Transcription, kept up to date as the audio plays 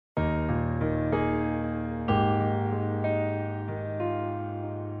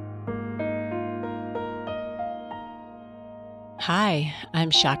Hi, I'm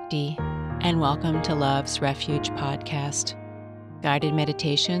Shakti, and welcome to Love's Refuge podcast, guided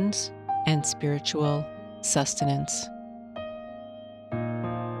meditations and spiritual sustenance.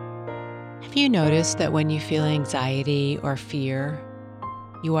 Have you noticed that when you feel anxiety or fear,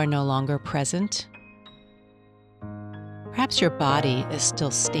 you are no longer present? Perhaps your body is still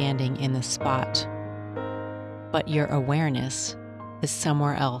standing in the spot, but your awareness is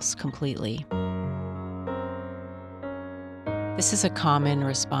somewhere else completely. This is a common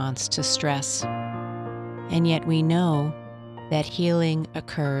response to stress, and yet we know that healing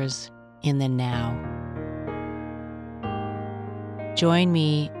occurs in the now. Join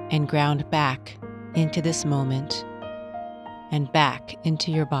me and ground back into this moment and back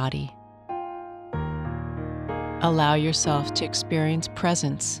into your body. Allow yourself to experience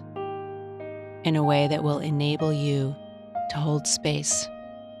presence in a way that will enable you to hold space,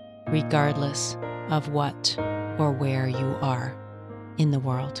 regardless of what or where you are in the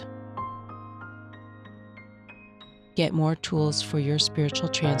world. Get more tools for your spiritual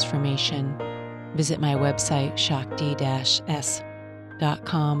transformation. Visit my website, shakti-s.com.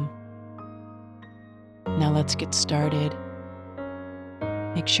 Now let's get started.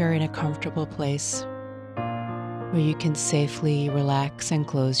 Make sure you're in a comfortable place where you can safely relax and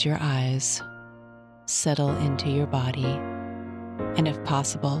close your eyes, settle into your body, and if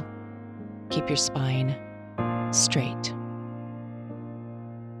possible, keep your spine straight.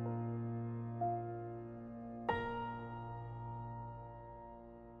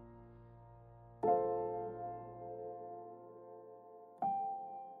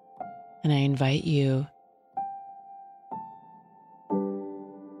 And I invite you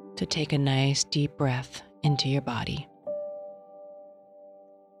to take a nice deep breath into your body.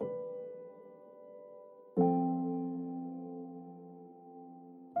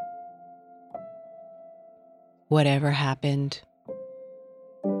 Whatever happened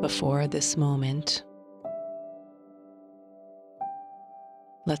before this moment,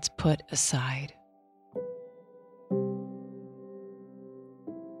 let's put aside.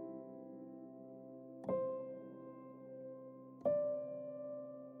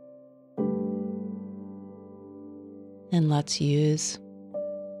 And let's use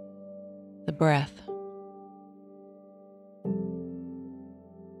the breath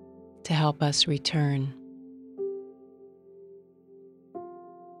to help us return.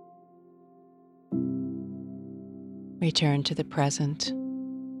 Return to the present.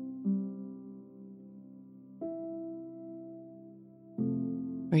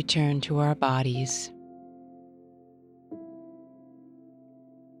 Return to our bodies.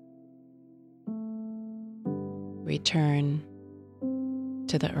 Return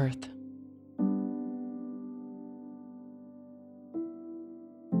to the earth.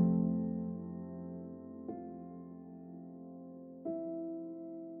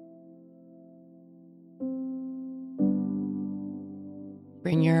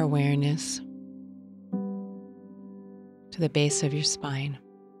 Bring your awareness to the base of your spine,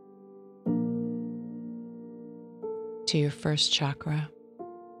 to your first chakra.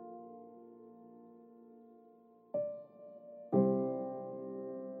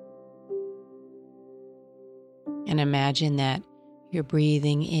 And imagine that you're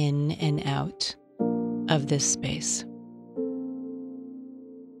breathing in and out of this space.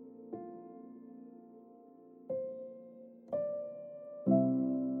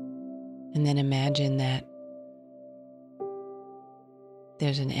 And then imagine that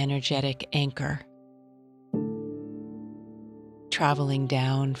there's an energetic anchor traveling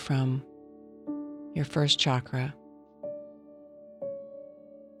down from your first chakra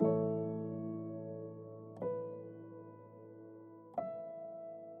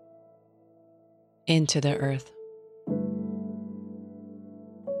into the earth.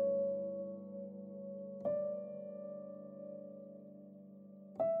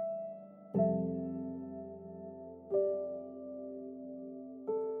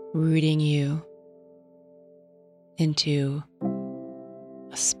 Rooting you into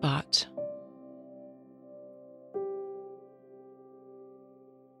a spot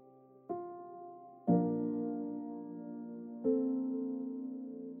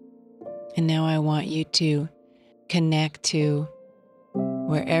and now I want you to connect to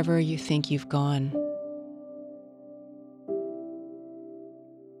wherever you think you've gone.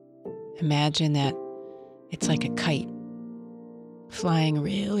 Imagine that it's like a kite flying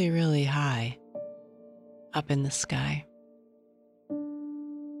really, really high up in the sky.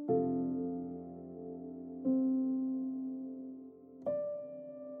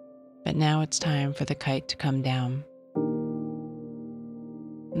 But now it's time for the kite to come down.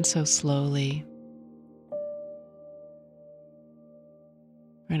 And so slowly,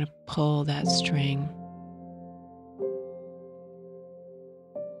 We're going to pull that string.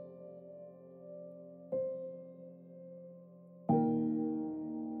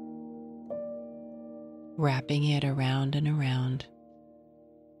 Wrapping it around and around.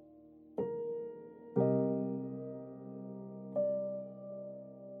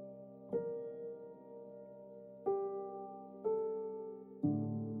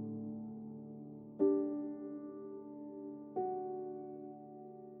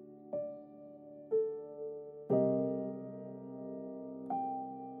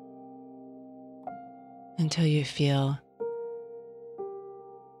 Until you feel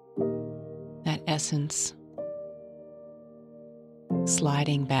that essence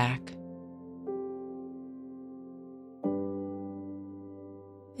sliding back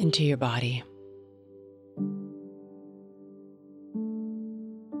into your body.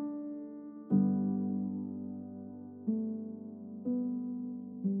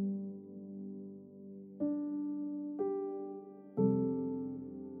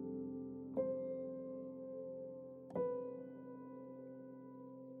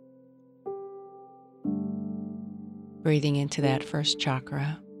 Breathing into that first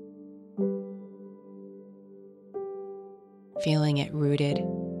chakra, feeling it rooted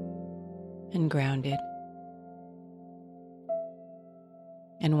and grounded.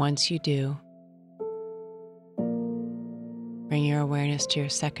 And once you do, bring your awareness to your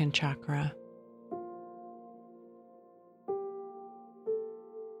second chakra.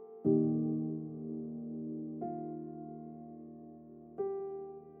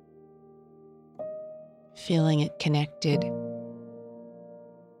 Feeling it connected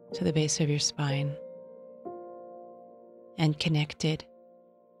to the base of your spine and connected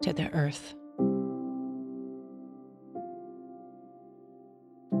to the earth.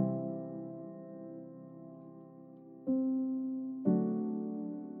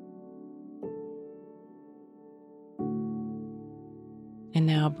 And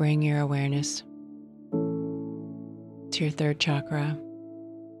now bring your awareness to your third chakra,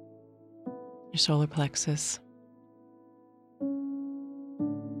 your solar plexus.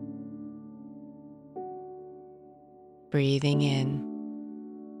 Breathing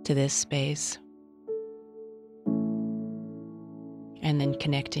in to this space and then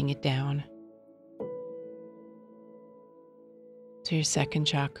connecting it down to your second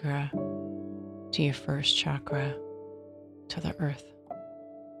chakra, to your first chakra, to the earth.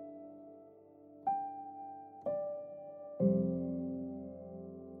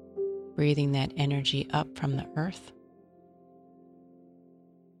 Breathing that energy up from the earth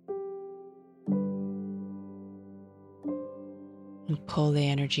and pull the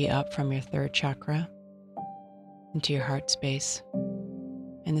energy up from your third chakra into your heart space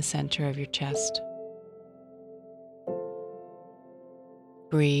in the center of your chest.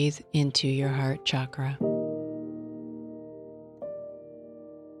 Breathe into your heart chakra.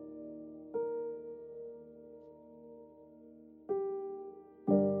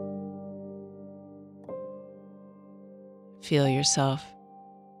 Feel yourself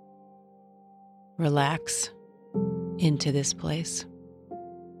relax into this place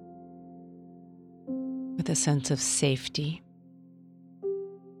with a sense of safety.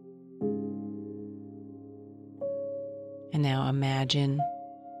 And now imagine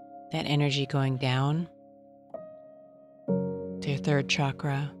that energy going down to your third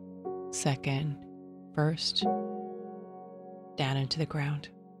chakra, second, first, down into the ground.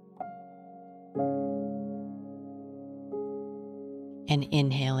 And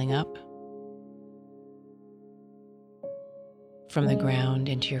inhaling up from the ground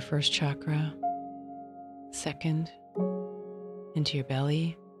into your first chakra, second, into your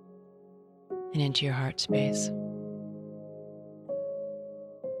belly, and into your heart space.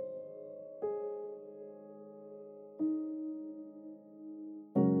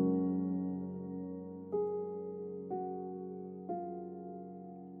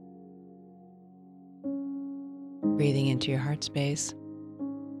 Breathing into your heart space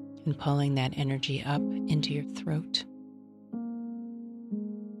and pulling that energy up into your throat.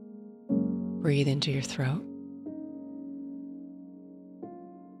 Breathe into your throat.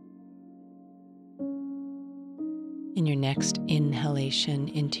 In your next inhalation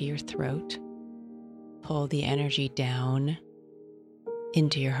into your throat, pull the energy down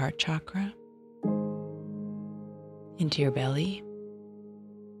into your heart chakra, into your belly,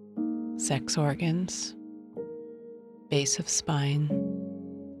 sex organs, base of spine,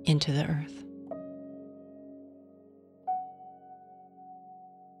 into the earth.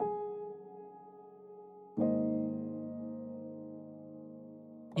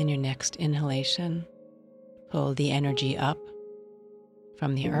 In your next inhalation, pull the energy up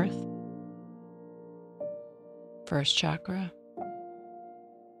from the earth. First chakra,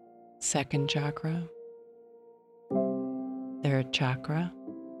 second chakra, third chakra,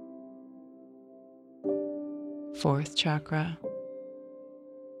 fourth chakra,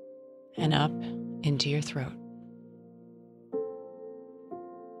 and up into your throat.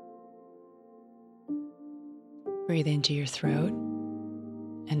 Breathe into your throat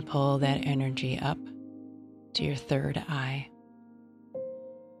and pull that energy up to your third eye.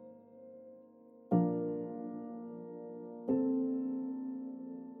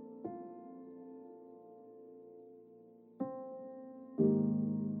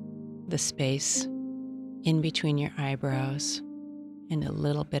 The space in between your eyebrows and a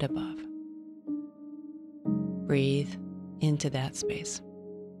little bit above. Breathe into that space.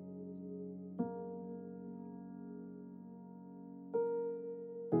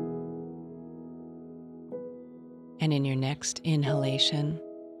 And in your next inhalation,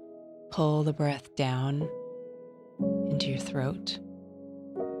 pull the breath down into your throat,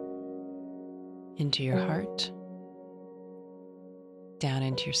 into your heart, down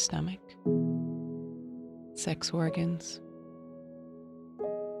into your stomach, sex organs,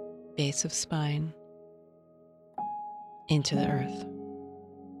 base of spine, into the earth.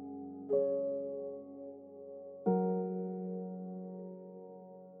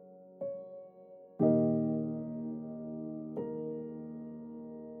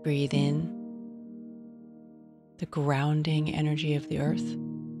 Breathe in the grounding energy of the earth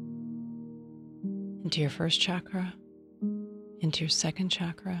into your first chakra, into your second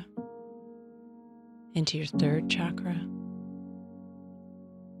chakra, into your third chakra,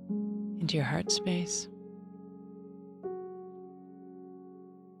 into your heart space,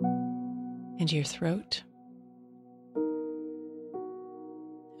 into your throat,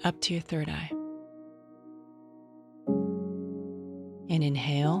 up to your third eye. And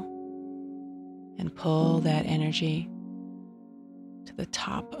inhale and pull that energy to the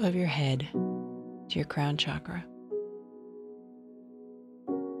top of your head, to your crown chakra.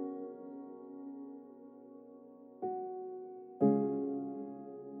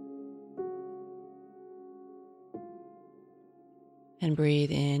 And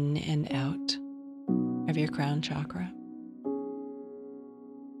breathe in and out of your crown chakra.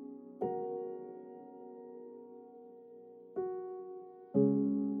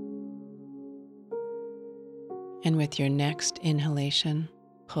 And with your next inhalation,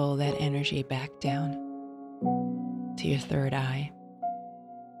 pull that energy back down to your third eye,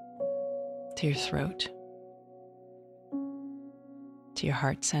 to your throat, to your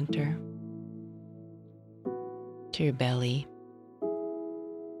heart center, to your belly,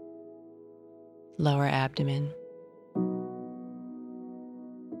 lower abdomen,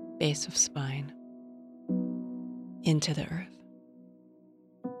 base of spine, into the earth.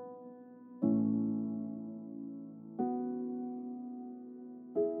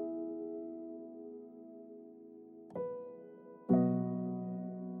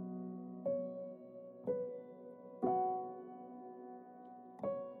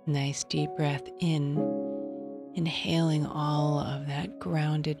 Nice deep breath in, inhaling all of that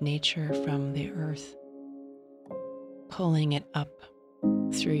grounded nature from the earth, pulling it up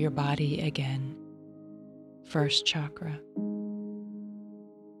through your body again. First chakra,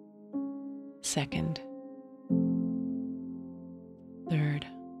 second, third,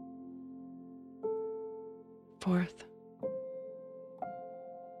 fourth,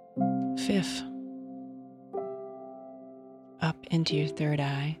 fifth, up into your third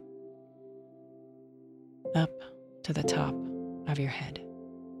eye, up to the top of your head.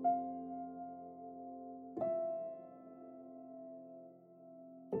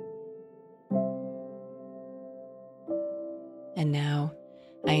 And now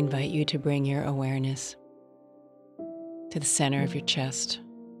I invite you to bring your awareness to the center of your chest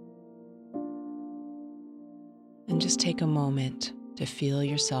and just take a moment to feel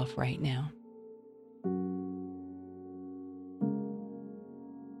yourself right now.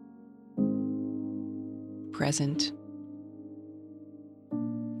 Present,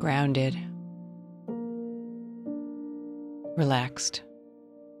 grounded, relaxed,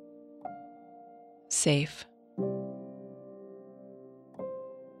 safe,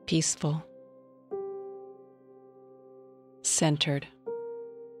 peaceful, centered.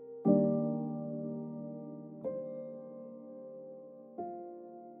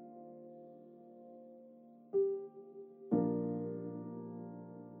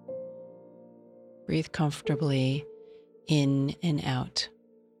 Breathe comfortably in and out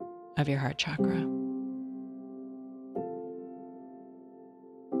of your heart chakra.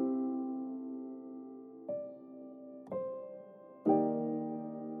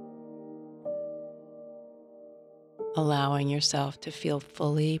 yourself to feel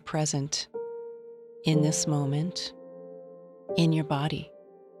fully present in this moment, in your body.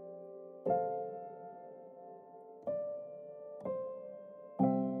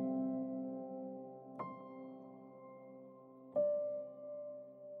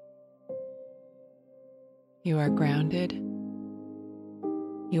 You are grounded.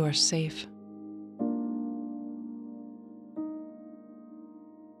 You are safe.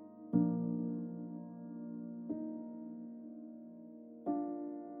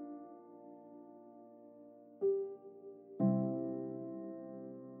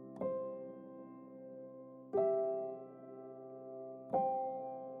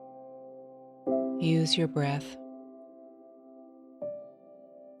 Use your breath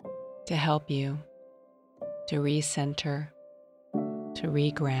to help you to recenter, to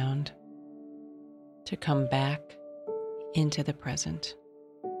reground, to come back into the present,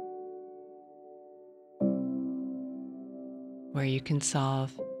 where you can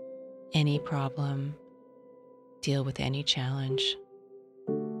solve any problem, deal with any challenge.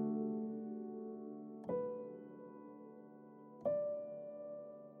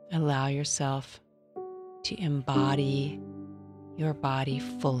 Allow yourself to embody your body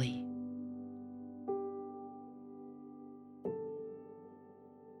fully.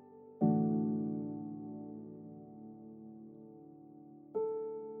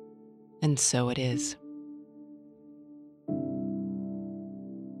 And so it is.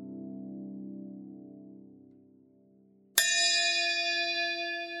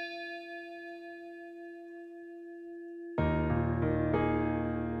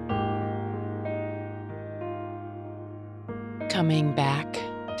 Coming back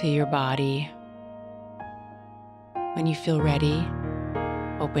to your body. When you feel ready,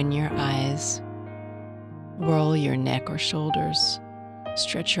 open your eyes, roll your neck or shoulders,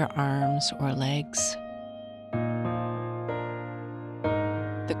 stretch your arms or legs.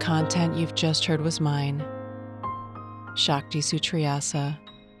 The content you've just heard was mine, Shakti Sutriyasa,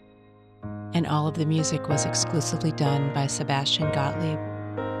 and all of the music was exclusively done by Sebastian Gottlieb.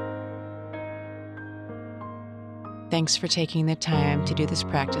 Thanks for taking the time to do this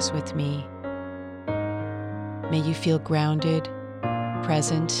practice with me. May you feel grounded,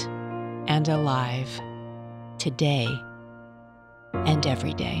 present, and alive today and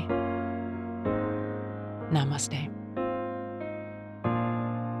every day. Namaste.